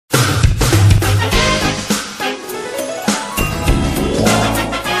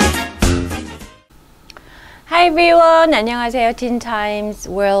Hi everyone. 안녕하세요. 틴타임즈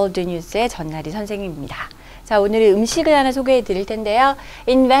월드뉴스의 전나리 선생님입니다. 자, 오늘은 음식을 하나 소개해 드릴 텐데요.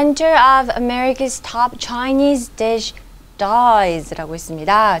 Inventor of America's top Chinese dish dies 라고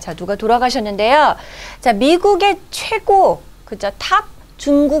있습니다. 자, 누가 돌아가셨는데요. 자, 미국의 최고, 그죠? 탑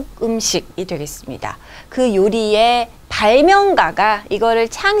중국 음식이 되겠습니다. 그 요리의 발명가가 이거를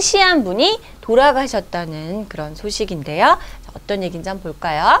창시한 분이 돌아가셨다는 그런 소식인데요. 자, 어떤 얘기인지 한번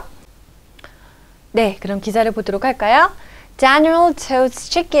볼까요? 네, 그럼 기사를 보도록 할까요? General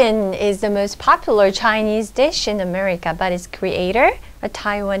Tso's chicken is the most popular Chinese dish in America, but its creator, a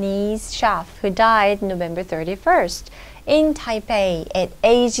Taiwanese chef who died November 31st in Taipei at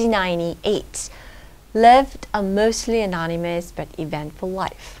age 98, lived a mostly anonymous but eventful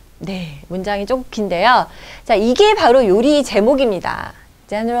life. 네, 문장이 좀 긴데요. 자, 이게 바로 요리 제목입니다.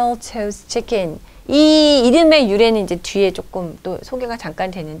 General Tso's chicken. 이 이름의 유래는 이제 뒤에 조금 또 소개가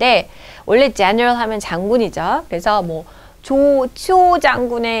잠깐 되는데, 원래 general 하면 장군이죠. 그래서 뭐 조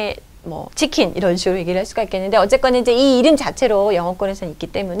장군의 뭐 치킨 이런 식으로 얘기를 할 수가 있겠는데, 어쨌거나 이제 이 이름 자체로 영어권에서는 있기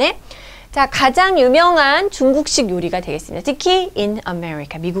때문에, 자, 가장 유명한 중국식 요리가 되겠습니다. 특히 in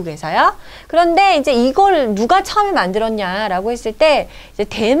America, 미국에서요. 그런데 이제 이걸 누가 처음에 만들었냐라고 했을 때, 이제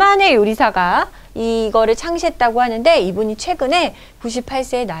대만의 요리사가 이거를 창시했다고 하는데, 이분이 최근에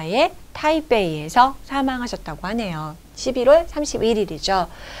 98세의 나이에 타이베이에서 사망하셨다고 하네요. 11월 31일이죠.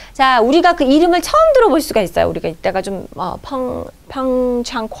 자, 우리가 그 이름을 처음 들어볼 수가 있어요. 우리가 이따가 좀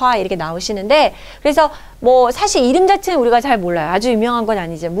펑창화 이렇게 나오시는데, 그래서 뭐 사실 이름 자체는 우리가 잘 몰라요. 아주 유명한 건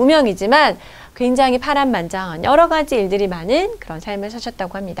아니죠. 무명이지만 굉장히 파란만장한 여러 가지 일들이 많은 그런 삶을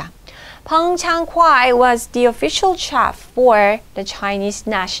사셨다고 합니다. Peng Chang-kwai was the official chef for the Chinese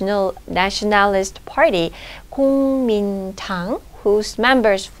Nationalist Party, Kuomintang, whose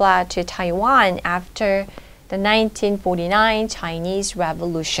members fled to Taiwan after the 1949 Chinese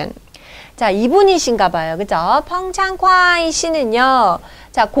Revolution. 자, 이분이신가 봐요. 그죠? 펑창콰이 씨는요,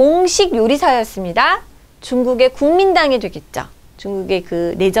 자, 공식 요리사였습니다. 중국의 국민당이 되겠죠. 중국의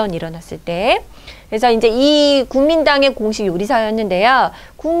그 내전이 일어났을 때. 그래서 이제 이 국민당의 공식 요리사였는데요.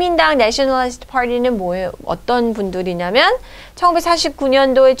 국민당 내셔널리스트 파티는 뭐예요? 어떤 분들이냐면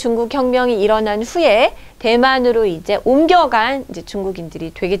 1949년도에 중국 혁명이 일어난 후에 대만으로 이제 옮겨간 이제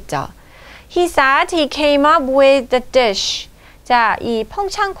중국인들이 되겠죠. He said he came up with the dish. 자, 이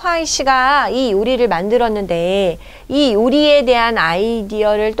펑창콰이 씨가 이 요리를 만들었는데, 이 요리에 대한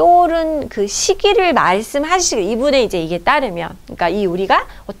아이디어를 떠오른 그 시기를 말씀하시길, 이분의 이제 이게 따르면, 그러니까 이 요리가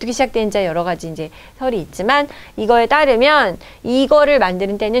어떻게 시작된지 여러 가지 이제 설이 있지만, 이거에 따르면 이거를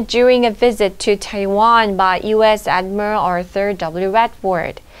만드는 때는 during a visit to Taiwan by U.S. Admiral Arthur W.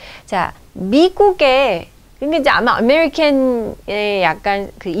 Redford. 자, 미국의, 그러니까 이제 아마 아메리칸의 약간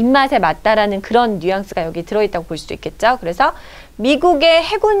그 입맛에 맞다라는 그런 뉘앙스가 여기 들어있다고 볼 수도 있겠죠. 그래서 미국의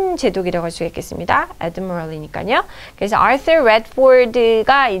해군 제독이라고 할 수 있겠습니다. Admiral이니까요. 그래서 Arthur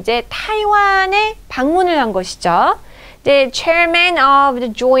Redford가 이제 타이완에 방문을 한 것이죠. The chairman of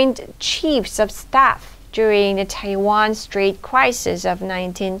the Joint Chiefs of Staff during the Taiwan Strait Crisis of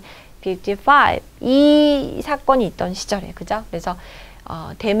 1955. 이 사건이 있던 시절에, 그죠? 그래서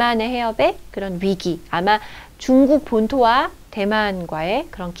대만의 해협의 그런 위기, 아마 중국 본토와 대만과의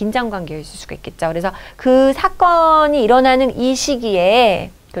그런 긴장 관계였을 수가 있겠죠. 그래서 그 사건이 일어나는 이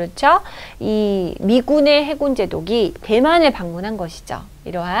시기에, 그렇죠? 이 미군의 해군 제독이 대만을 방문한 것이죠.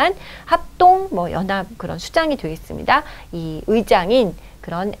 이러한 합동 연합 그런 수장이 되겠습니다. 이 의장인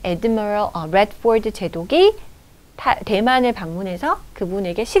그런 Admiral Redford 제독이 대만을 방문해서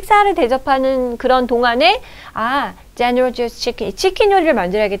그분에게 식사를 대접하는 그런 동안에, 아, General Tso's chicken, 치킨 요리를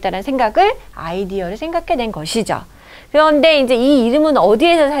만들어야겠다는 생각을, 아이디어를 생각해낸 것이죠. 그런데 이제 이 이름은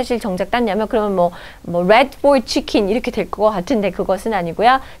어디에서 사실 정작 땄냐면, 그러면 Redford chicken 이렇게 될 것 같은데 그것은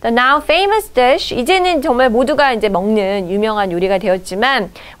아니고요. The now famous dish, 이제는 정말 모두가 이제 먹는 유명한 요리가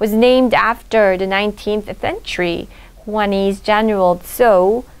되었지만, was named after the 19th century Huanese general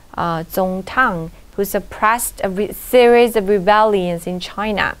Tso Zongtang, who suppressed a series of rebellions in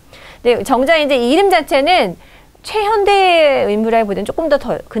China. 네, 정작 이제 이 이름 자체는 최현대 인물이보다는 조금 더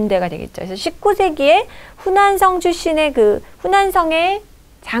근대가 되겠죠. 그래서 19세기에 후난성 출신의 그 후난성의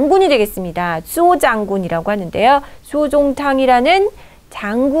장군이 되겠습니다. 조 장군이라고 하는데요. 조종탕이라는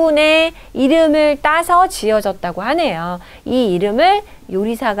장군의 이름을 따서 지어졌다고 하네요. 이 이름을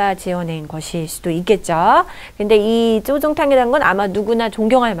요리사가 지어낸 것일 수도 있겠죠. 근데 이 조종탕이라는 건 아마 누구나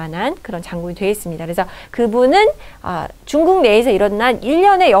존경할 만한 그런 장군이 되겠습니다. 그래서 그분은 중국 내에서 일어난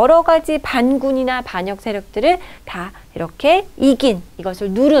일련의 여러 가지 반군이나 반역 세력들을 다 이렇게 이긴,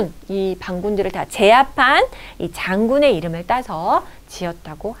 이것을 누른, 이 반군들을 다 제압한 이 장군의 이름을 따서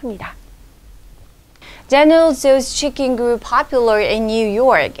지었다고 합니다. General Tso's chicken grew popular in New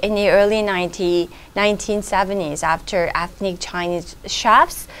York in the early 1970s after ethnic Chinese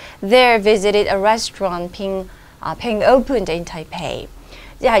chefs there visited a restaurant being opened in Taipei.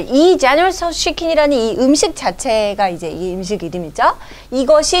 자, 이 General Tso's chicken이라는 이 음식 자체가 이제 이 음식 이름이죠.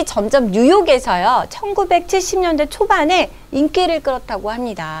 이것이 점점 뉴욕에서요, 1970년대 초반에 인기를 끌었다고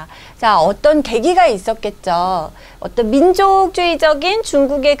합니다. 자, 어떤 계기가 있었겠죠. 어떤 민족주의적인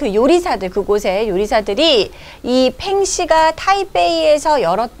중국의 그 요리사들, 그곳의 요리사들이 이 팽시가 타이베이에서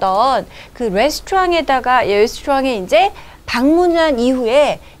열었던 그 레스토랑에 이제 방문한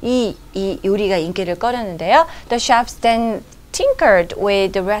이후에 이 요리가 인기를 끌었는데요. The chefs then tinkered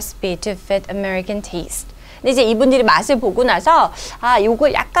with the recipe to fit American taste. 근데 이제 이분들이 맛을 보고 나서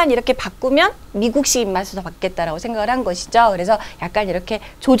요걸 약간 이렇게 바꾸면 미국식 입맛으로 받겠다라고 생각을 한 것이죠. 그래서 약간 이렇게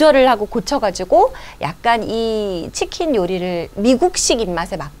조절을 하고 고쳐가지고 약간 이 치킨 요리를 미국식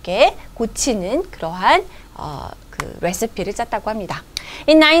입맛에 맞게 고치는 그러한 그 레시피를 짰다고 합니다.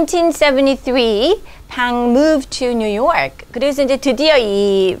 In 1973, Pang moved to New York. 그래서 이제 드디어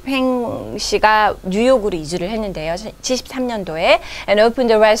이 팽 씨가 뉴욕으로 이주를 했는데요. 73년도에 and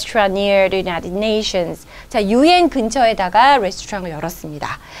opened a restaurant near the United Nations. 자, 유엔 근처에다가 레스토랑을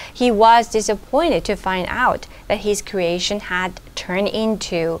열었습니다. He was disappointed to find out that his creation had turned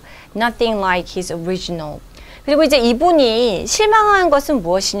into nothing like his original. 그리고 이제 이분이 실망한 것은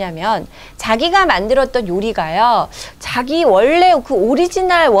무엇이냐면 자기가 만들었던 요리가요, 자기 원래 그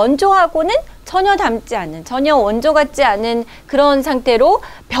오리지널 원조하고는 전혀 닮지 않는, 전혀 원조 같지 않은 그런 상태로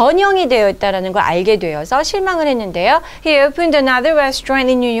변형이 되어 있다는 걸 알게 되어서 실망을 했는데요. He opened another restaurant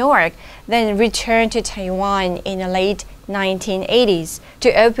in New York, then returned to Taiwan in the late 1980s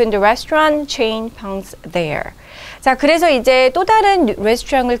to open the restaurant chain Pang's there. 자, 그래서 이제 또 다른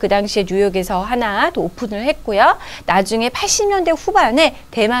레스토랑을 그 당시에 뉴욕에서 하나 또 오픈을 했고요. 나중에 80년대 후반에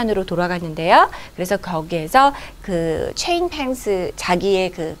대만으로 돌아갔는데요. 그래서 거기에서 그 체인 팽스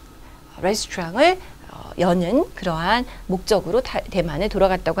자기의 그 레스토랑을 여는 그러한 목적으로 대만에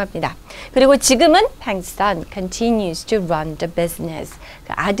돌아갔다고 합니다. 그리고 지금은 Pang's son continues to run the business.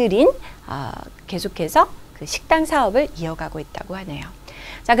 그 아들인 계속해서 그 식당 사업을 이어가고 있다고 하네요.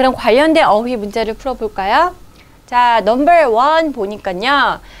 자, 그럼 관련된 어휘 문제를 풀어볼까요? 자, 넘버 1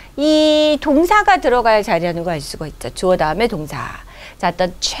 보니까요, 이 동사가 들어가야 자리하는 거 알 수가 있죠. 주어 다음에 동사. 자,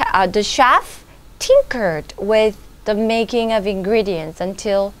 the chef tinkered with the making of ingredients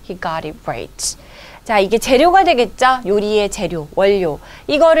until he got it right. 자, 이게 재료가 되겠죠? 요리의 재료, 원료.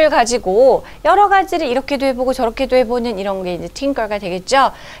 이거를 가지고 여러 가지를 이렇게도 해보고 저렇게도 해보는 이런 게 이제 tinker가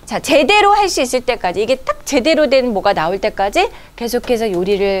되겠죠? 자, 제대로 할 수 있을 때까지, 이게 딱 제대로 된 뭐가 나올 때까지 계속해서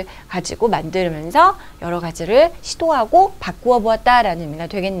요리를 가지고 만들면서 여러 가지를 시도하고 바꾸어 보았다라는 의미가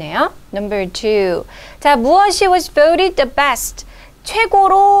되겠네요. Number 2. 자, 무엇이 was voted the best?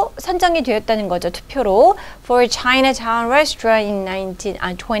 최고로 선정이 되었다는 거죠. 투표로 for Chinatown Restaurant in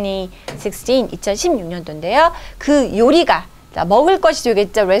 2016, 2016년도인데요. 그 요리가, 자, 먹을 것이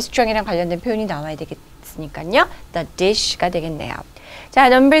되겠죠. 레스토랑이랑 관련된 표현이 나와야 되겠으니까요. The dish가 되겠네요. 자,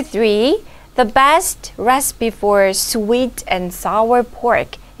 number 3. The best recipe for sweet and sour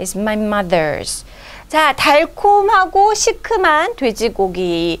pork is my mother's. 자, 달콤하고 시큼한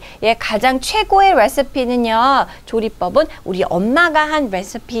돼지고기의 가장 최고의 레시피는요, 조리법은 우리 엄마가 한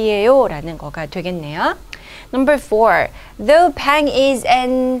레시피예요 라는 거가 되겠네요. Number 4. Though Pang is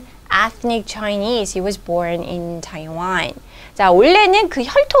an ethnic Chinese, he was born in Taiwan. 자, 원래는 그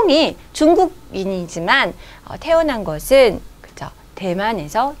혈통이 중국인이지만 태어난 것은 그죠,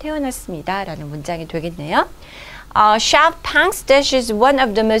 대만에서 태어났습니다 라는 문장이 되겠네요. Chef Pang's dish is one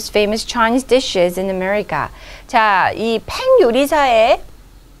of the most famous Chinese dishes in America. 자, 이 팽 요리사의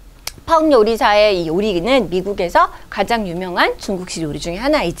이 요리는 미국에서 가장 유명한 중국식 요리 중에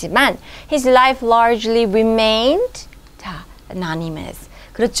하나이지만 his life largely remained anonymous.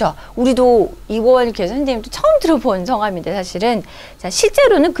 그렇죠. 우리도 이원 교수 선생님도 처음 들어본 성함인데 사실은 자,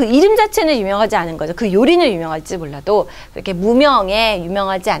 실제로는 그 이름 자체는 유명하지 않은 거죠. 그 요리는 유명할지 몰라도 그렇게 무명에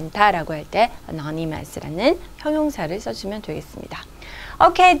유명하지 않다라고 할 때 anonymous라는 형용사를 써주면 되겠습니다.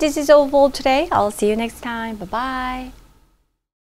 Okay, this is all for today. I'll see you next time. Bye bye.